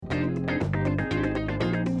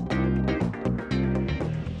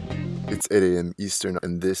8 a.m. Eastern,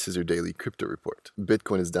 and this is your daily crypto report.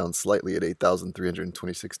 Bitcoin is down slightly at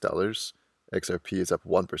 $8,326. XRP is up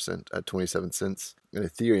 1% at 27 cents, and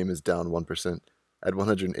Ethereum is down 1% at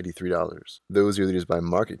 $183. Those are your leaders by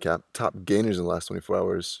market cap. Top gainers in the last 24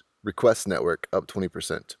 hours: Request Network up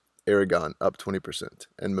 20%, Aragon up 20%,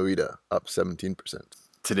 and Moeda up 17%.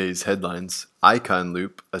 Today's headlines: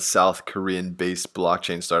 ICONLOOP, a South Korean-based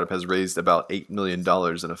blockchain startup, has raised about $8 million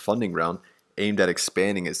in a funding round aimed at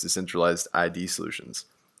expanding its decentralized ID solutions.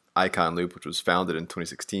 ICONLOOP, which was founded in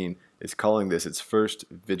 2016, is calling this its first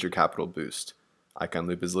venture capital boost.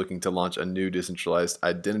 ICONLOOP is looking to launch a new decentralized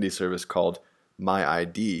identity service called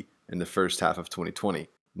MyID in the first half of 2020.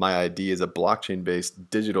 MyID is a blockchain-based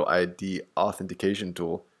digital ID authentication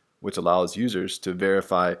tool which allows users to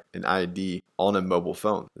verify an ID on a mobile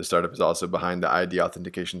phone. The startup is also behind the ID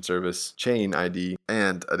authentication service Chain ID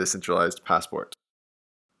and a decentralized passport.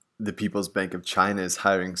 The People's Bank of China is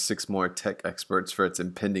hiring 6 more tech experts for its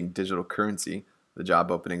impending digital currency. The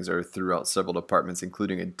job openings are throughout several departments,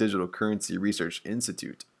 including a digital currency research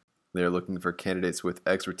institute. They are looking for candidates with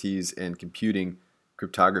expertise in computing,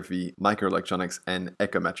 cryptography, microelectronics, and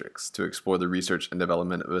econometrics to explore the research and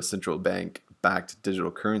development of a central bank-backed digital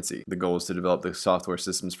currency. The goal is to develop the software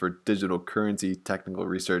systems for digital currency, technical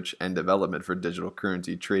research and development for digital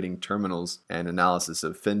currency trading terminals, and analysis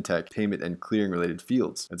of fintech, payment, and clearing-related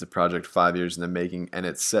fields. It's a project 5 years in the making, and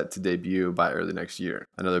it's set to debut by early next year.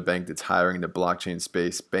 Another bank that's hiring in the blockchain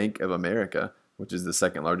space, Bank of America, which is the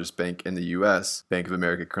second largest bank in the U.S. Bank of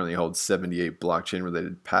America currently holds 78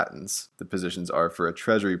 blockchain-related patents. The positions are for a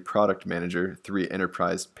Treasury Product Manager, 3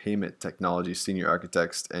 Enterprise Payment Technology Senior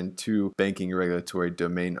Architects, and 2 Banking Regulatory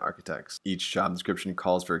Domain Architects. Each job description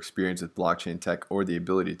calls for experience with blockchain tech or the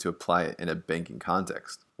ability to apply it in a banking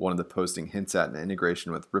context. One of the posting hints at an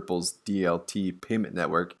integration with Ripple's DLT payment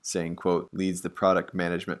network, saying, quote, leads the product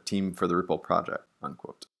management team for the Ripple project,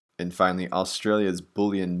 unquote. And finally, Australia's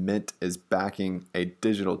bullion mint is backing a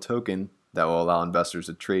digital token that will allow investors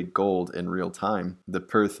to trade gold in real time. The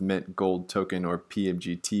Perth Mint Gold Token, or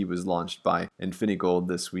PMGT, was launched by Gold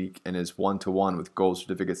this week and is one-to-one with gold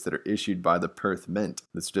certificates that are issued by the Perth Mint.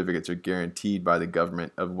 The certificates are guaranteed by the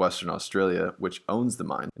government of Western Australia, which owns the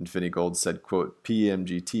mine. Gold said, quote,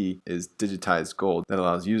 PMGT is digitized gold that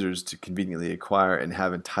allows users to conveniently acquire and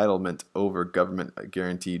have entitlement over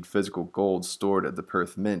government-guaranteed physical gold stored at the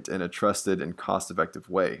Perth Mint in a trusted and cost-effective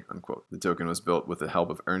way, unquote. The token was built with the help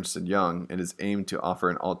of Ernst & Young and is aimed to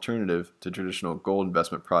offer an alternative to traditional gold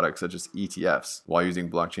investment products such as ETFs, while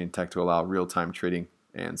using blockchain tech to allow real-time trading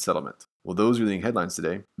and settlement. Well, those are the headlines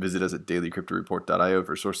today. Visit us at dailycryptoreport.io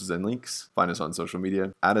for sources and links. Find us on social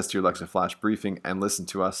media, add us to your Alexa Flash briefing, and listen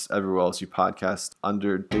to us everywhere else you podcast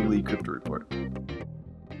under Daily Crypto Report.